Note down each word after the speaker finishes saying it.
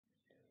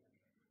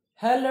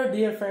Hello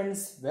dear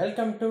friends,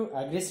 welcome to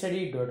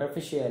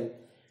study.official.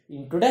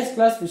 In today's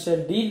class we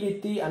shall deal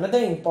with another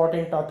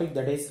important topic,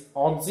 that is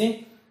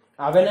Auxin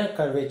Avena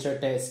Curvature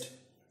Test.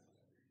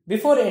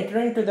 Before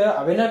entering to the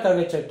Avena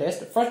Curvature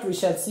Test, first we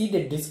shall see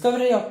the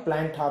discovery of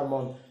plant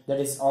hormone, that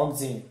is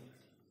Auxin.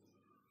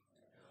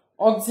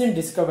 Auxin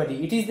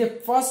discovery. It is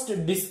the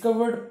first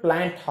discovered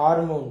plant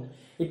hormone.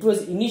 It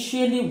was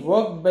initially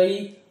worked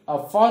by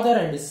a father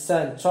and his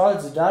son,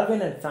 Charles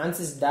Darwin and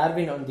Francis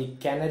Darwin, on the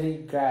canary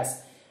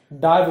grass.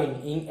 Darwin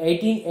in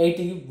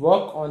 1880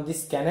 worked on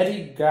this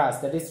canary grass,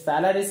 that is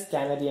Phalaris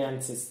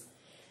canariensis.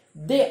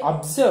 They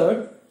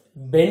observed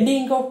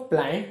bending of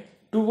plant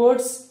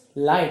towards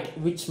light,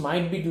 which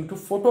might be due to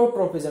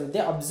phototropism.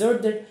 They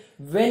observed that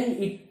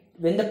when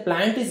the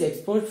plant is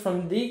exposed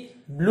from the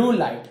blue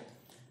light,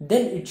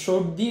 then it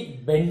showed the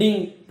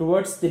bending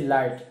towards the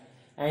light,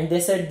 and they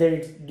said that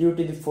it's due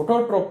to the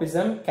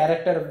phototropism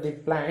character of the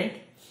plant,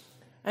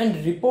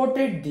 and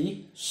reported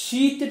the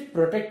sheathed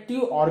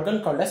protective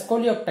organ called as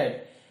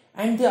coleoptile.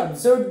 And they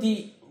observed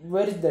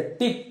where is the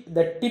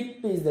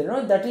tip is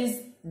there,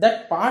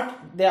 that part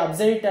they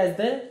observed it as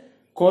the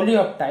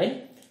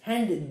coleoptile,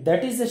 and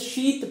that is a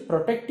sheath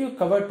protective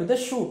cover to the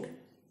shoot,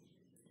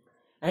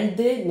 and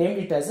they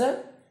named it as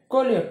a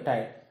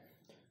coleoptile.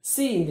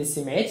 See in this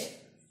image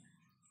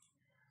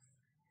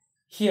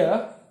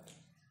here,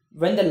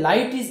 when the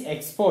light is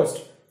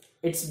exposed,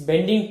 it's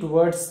bending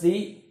towards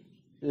the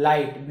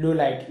light, blue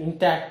light,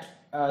 intact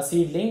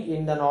seedling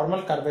in the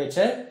normal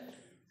curvature.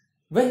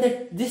 When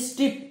this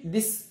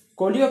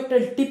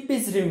coleoptile tip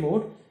is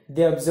removed,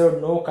 they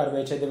observed no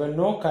curvature. There were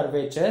no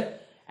curvature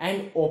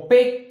and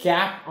opaque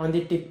cap on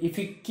the tip. If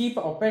you keep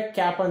opaque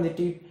cap on the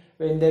tip,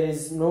 when there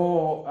is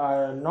no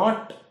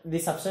not the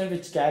substance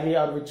which carry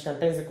or which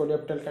contains the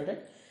coleoptile content,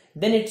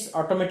 then it's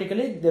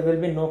automatically there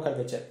will be no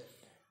curvature.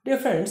 Dear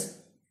friends,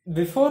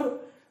 before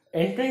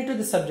entering to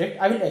the subject,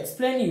 I will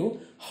explain you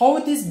how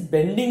this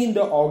bending in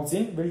the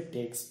auxin will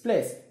take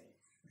place.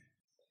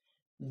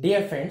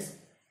 Dear friends,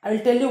 I will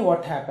tell you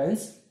what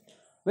happens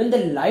when the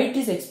light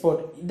is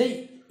exposed.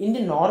 In the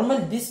normal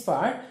this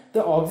part,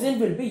 the auxin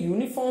will be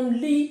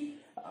uniformly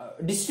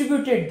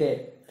distributed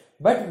there.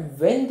 But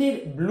when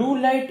the blue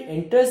light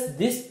enters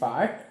this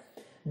part,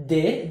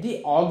 there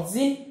the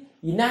auxin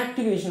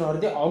inactivation or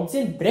the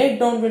auxin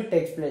breakdown will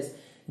take place.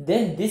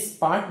 Then this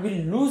part will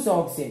lose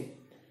auxin.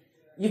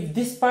 If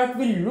this part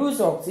will lose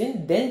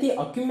auxin, then the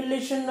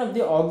accumulation of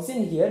the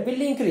auxin here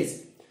will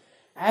increase.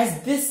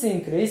 As this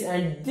increase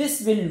and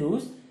this will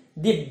lose,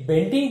 the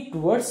bending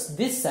towards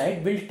this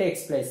side will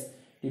take place.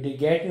 Did you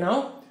get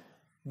now?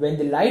 When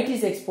the light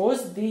is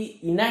exposed, the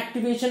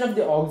inactivation of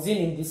the auxin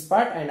in this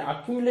part and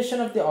accumulation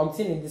of the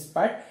auxin in this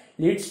part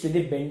leads to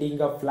the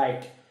bending of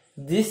light.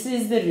 This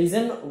is the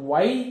reason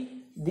why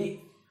the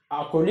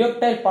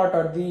coleoptile part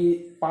or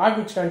the part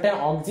which contains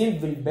auxin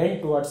will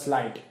bend towards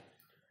light.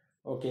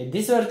 Okay,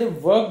 these are the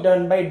work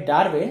done by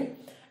Darwin,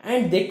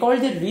 and they call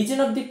the region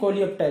of the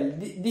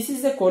coleoptile. This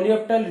is the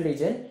coleoptile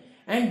region,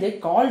 and they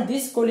call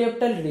this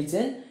coleoptile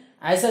region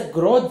as a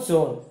growth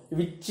zone,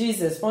 which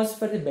is responsible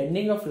for the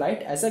bending of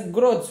light as a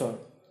growth zone.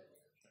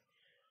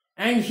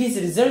 And his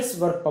results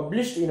were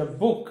published in a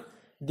book,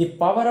 The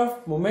Power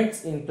of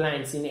Movements in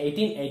Plants, in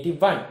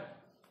 1881.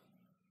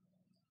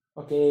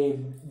 Okay,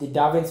 the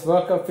Darwin's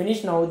work are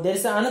finished. Now there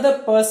is another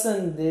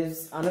person, there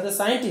is another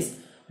scientist,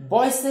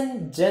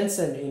 Boyson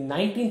Jensen. In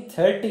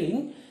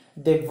 1913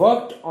 they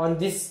worked on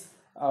this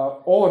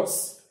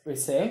oats, we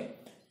say.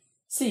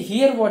 See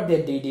here what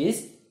they did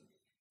is,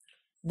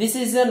 this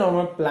is a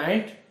normal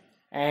plant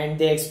and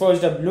they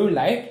exposed a blue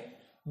light,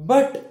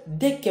 but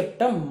they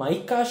kept a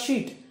mica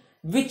sheet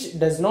which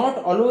does not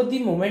allow the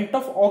movement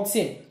of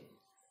auxin.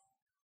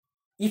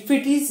 If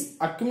it is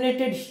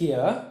accumulated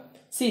here,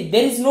 see,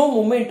 there is no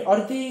movement or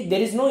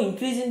there is no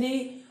increase in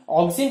the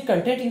auxin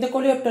content in the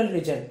coleoptile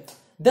region.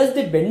 Thus,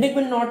 the bending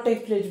will not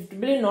take place. It will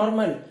be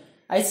normal.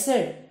 I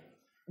said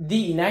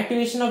the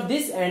inactivation of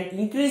this and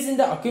increase in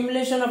the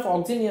accumulation of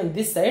auxin on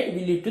this side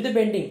will lead to the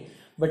bending.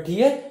 But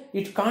here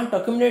it can't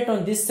accumulate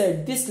on this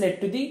side. This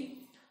led to the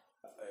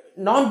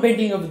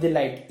non-bending of the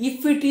light.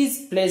 If it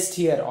is placed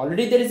here,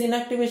 already there is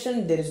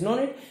inactivation, there is no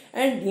need,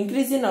 and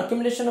increase in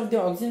accumulation of the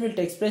auxin will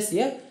take place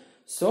here.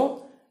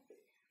 So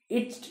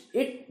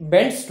it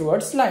bends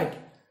towards light.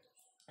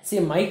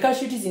 See, mica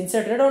sheet is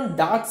inserted on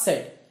dark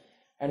side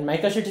and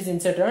mica sheet is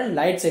inserted on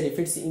light side. If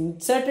it's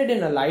inserted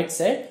in a light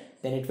side,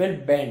 then it will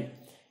bend.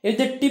 If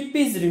the tip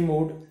is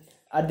removed,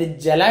 the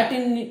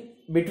gelatin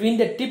between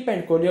the tip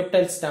and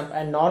coleoptile stump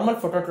and normal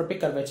phototropic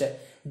curvature,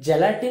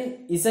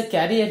 gelatin is a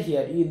carrier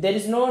here. There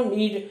is no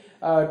need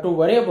to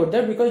worry about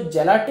that, because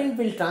gelatin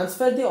will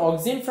transfer the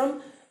auxin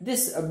from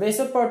this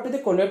basal part to the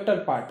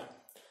coleoptile part.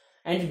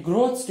 And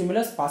growth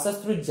stimulus passes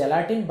through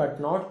gelatin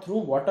but not through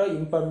water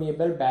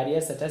impermeable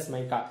barriers such as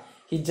mica.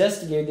 He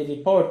just gave the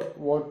report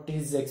what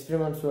his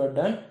experiments were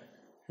done,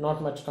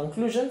 not much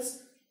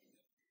conclusions.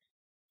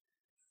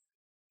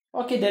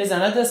 Okay, there is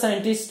another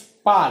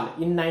scientist, Paul,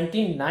 in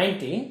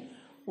 1919.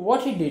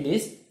 What he did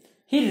is,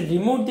 he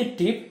removed the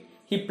tip,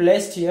 he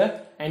placed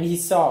here, and he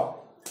saw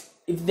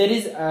if there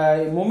is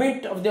a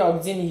movement of the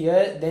auxin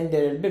here, then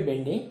there will be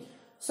bending.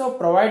 So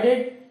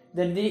provided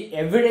that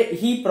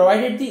he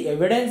provided the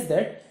evidence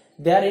that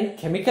they are in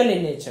chemical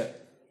in nature.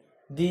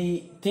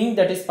 The thing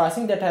that is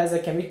passing that has a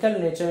chemical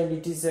nature, and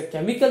it is a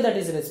chemical that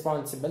is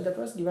responsible, that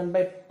was given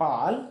by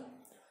Paul.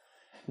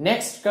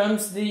 Next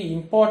comes the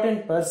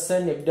important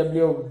person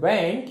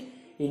F.W.Went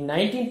in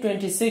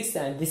 1926,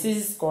 and this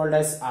is called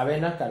as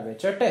Avena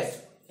Curvature Test.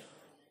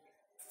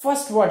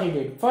 First what he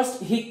did,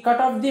 first he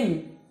cut off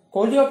the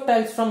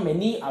coleoptiles from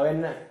many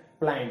Avena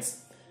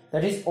plants,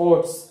 that is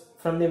oats,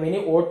 from the many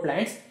oat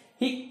plants.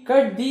 He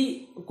cut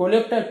the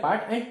coleoptile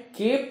part and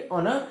kept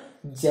on a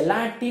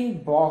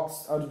gelatin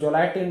box or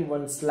gelatin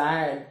one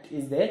slat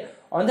is there.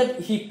 On that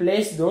he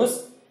placed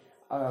those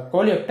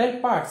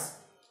coleoptile parts.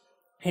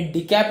 He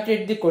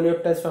decapitated the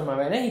coleoptiles from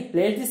Avena. He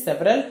placed the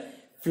several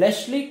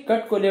fleshly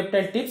cut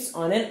coleoptile tips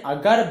on an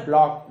agar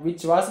block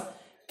which was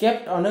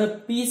kept on a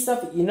piece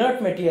of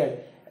inert material.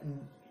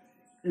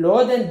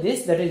 Lower than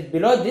this, that is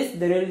below this,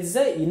 there is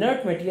a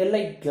inert material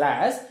like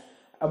glass.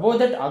 Above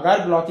that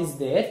agar block is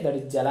there, that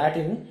is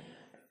gelatin,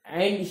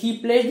 and he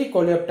placed the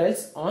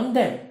coleoptiles on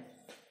them.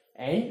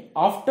 And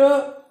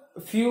after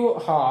few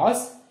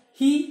hours,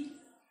 he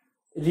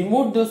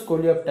removed those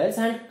coleoptiles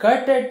and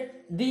cut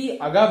the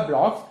agar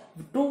blocks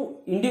to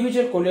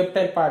individual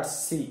coleoptile parts.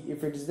 See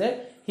if it is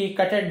there. He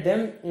cutted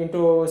them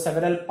into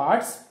several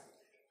parts.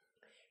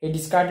 He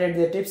discarded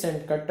the tips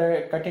and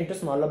cut into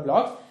smaller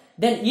blocks.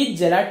 Then each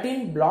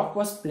gelatin block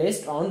was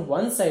placed on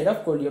one side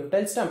of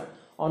coleoptile stem.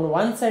 On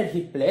one side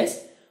he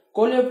placed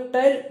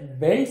coleoptile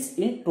bends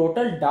in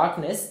total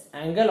darkness.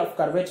 Angle of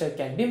curvature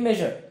can be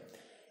measured.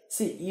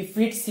 See if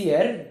it's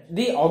here,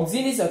 the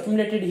auxin is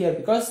accumulated here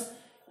because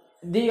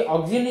the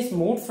auxin is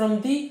moved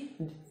from the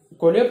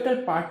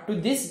coleoptile part to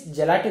this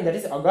gelatin, that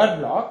is agar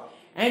block,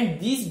 and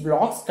these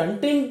blocks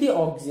contain the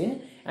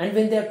auxin, and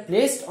when they are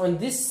placed on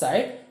this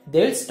side,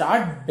 they will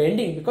start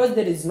bending because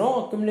there is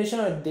no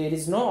accumulation or there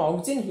is no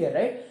auxin here,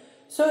 right?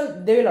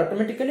 So they will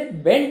automatically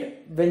bend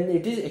when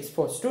it is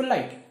exposed to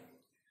light.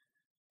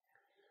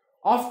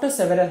 After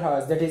several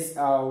hours, that is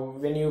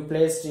when you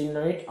placed in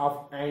it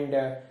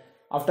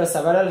after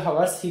several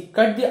hours, he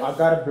cut the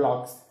agar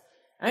blocks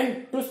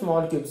and two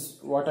small cubes,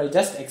 what I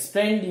just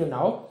explained you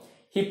now.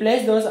 He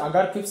placed those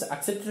agar cubes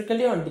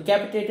asymmetrically on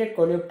decapitated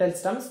coleoptile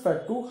stems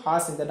for 2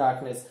 hours in the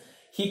darkness.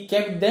 He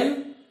kept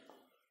them,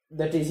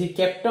 that is, he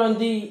kept on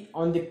the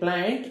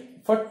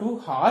plant for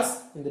 2 hours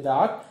in the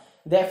dark.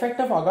 The effect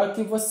of agar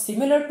cube was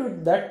similar to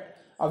that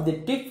of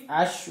the tip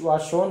as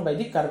was shown by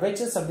the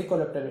curvatures of the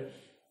coleoptile.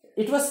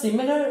 It was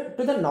similar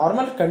to the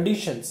normal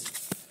conditions.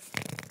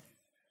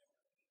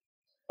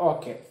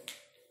 Okay.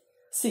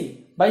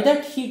 See, by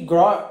that he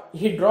draw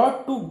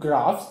 2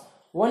 graphs.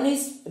 One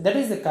is, that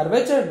is the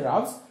curvature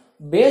graphs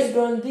based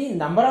on the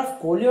number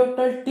of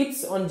coleoptile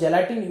tips on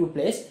gelatin you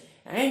place,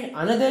 and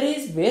another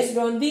is based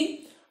on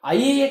the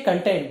IAA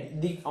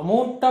content, the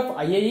amount of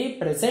IAA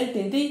present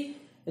in the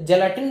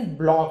gelatin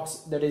blocks,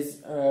 that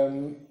is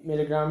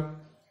milligram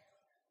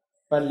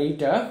per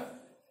liter.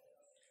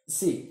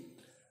 See,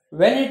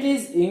 when it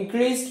is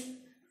increased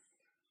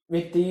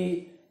with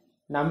the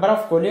number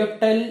of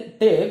coleoptile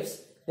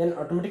tips, then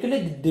automatically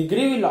the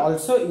degree will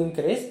also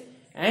increase,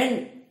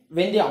 and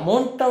when the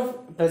amount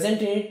of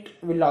present in it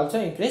will also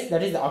increase,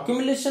 that is the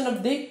accumulation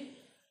of the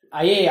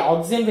IAA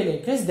auxin will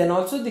increase, then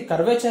also the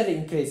curvature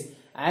increase.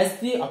 As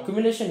the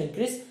accumulation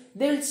increase,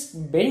 they will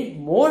bend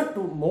more to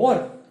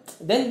more,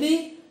 then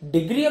the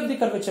degree of the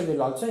curvature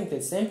will also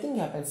increase. Same thing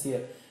happens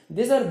here.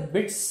 These are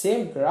bit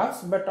same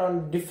graphs but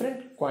on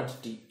different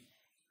quantity.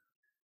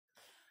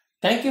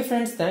 Thank you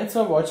friends, thanks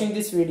for watching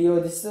this video.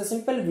 This is a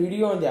simple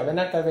video on the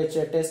Avena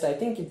Curvature Test. I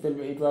think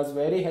it was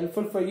very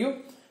helpful for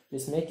you.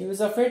 Please make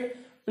use of it.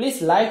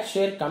 Please like,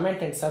 share,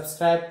 comment and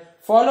subscribe.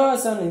 Follow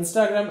us on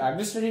Instagram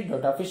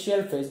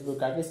agristudy.official,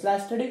 Facebook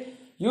agri/study,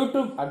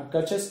 YouTube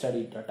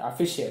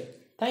agriculturestudy.official.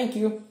 Thank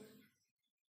you.